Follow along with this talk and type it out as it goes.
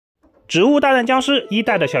植物大战僵尸一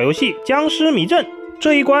代的小游戏僵尸迷阵。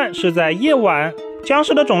这一关是在夜晚，僵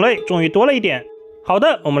尸的种类终于多了一点。好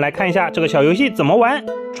的，我们来看一下这个小游戏怎么玩。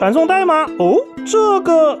传送带吗？哦，这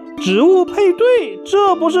个植物配对，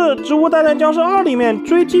这不是《植物大战僵尸2》里面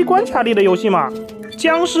追击关卡里的游戏吗？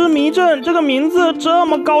僵尸迷阵这个名字这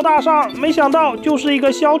么高大上，没想到就是一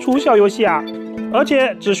个消除小游戏啊！而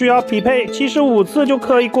且只需要匹配75次就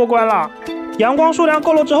可以过关了。阳光数量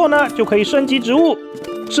够了之后呢，就可以升级植物。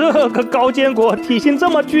这个高坚果体型这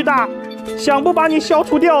么巨大，想不把你消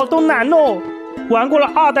除掉都难哦。玩过了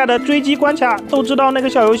2代的追击关卡，都知道那个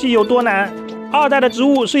小游戏有多难。2代的植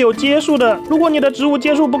物是有阶数的，如果你的植物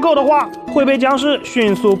阶数不够的话，会被僵尸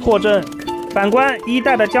迅速破阵。反观1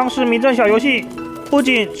代的僵尸迷阵小游戏，不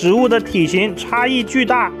仅植物的体型差异巨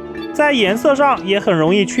大，在颜色上也很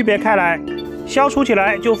容易区别开来，消除起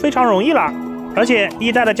来就非常容易了。而且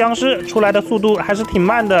1代的僵尸出来的速度还是挺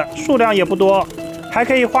慢的，数量也不多，还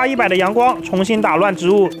可以花100的阳光重新打乱植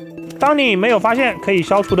物。当你没有发现可以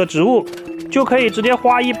消除的植物，就可以直接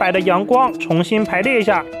花100的阳光重新排列一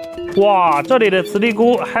下。哇，这里的磁力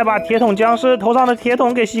菇还把铁桶僵尸头上的铁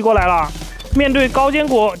桶给吸过来了。面对高坚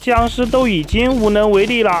果，僵尸都已经无能为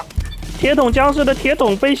力了。铁桶僵尸的铁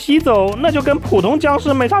桶被吸走，那就跟普通僵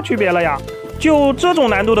尸没啥区别了呀。就这种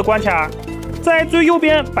难度的关卡，在最右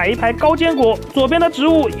边摆一排高坚果，左边的植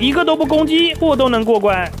物一个都不攻击，我都能过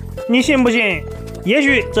关，你信不信？也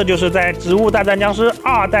许这就是在《植物大战僵尸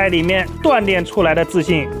2代》里面锻炼出来的自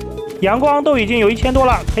信。阳光都已经有1000多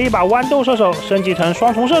了，可以把豌豆射手升级成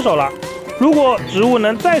双重射手了。如果植物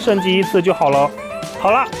能再升级一次就好了。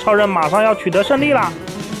好了，超人马上要取得胜利了。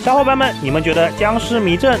小伙伴们，你们觉得僵尸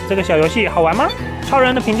迷阵这个小游戏好玩吗？超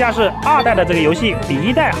人的评价是2代的这个游戏比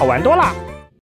1代好玩多了。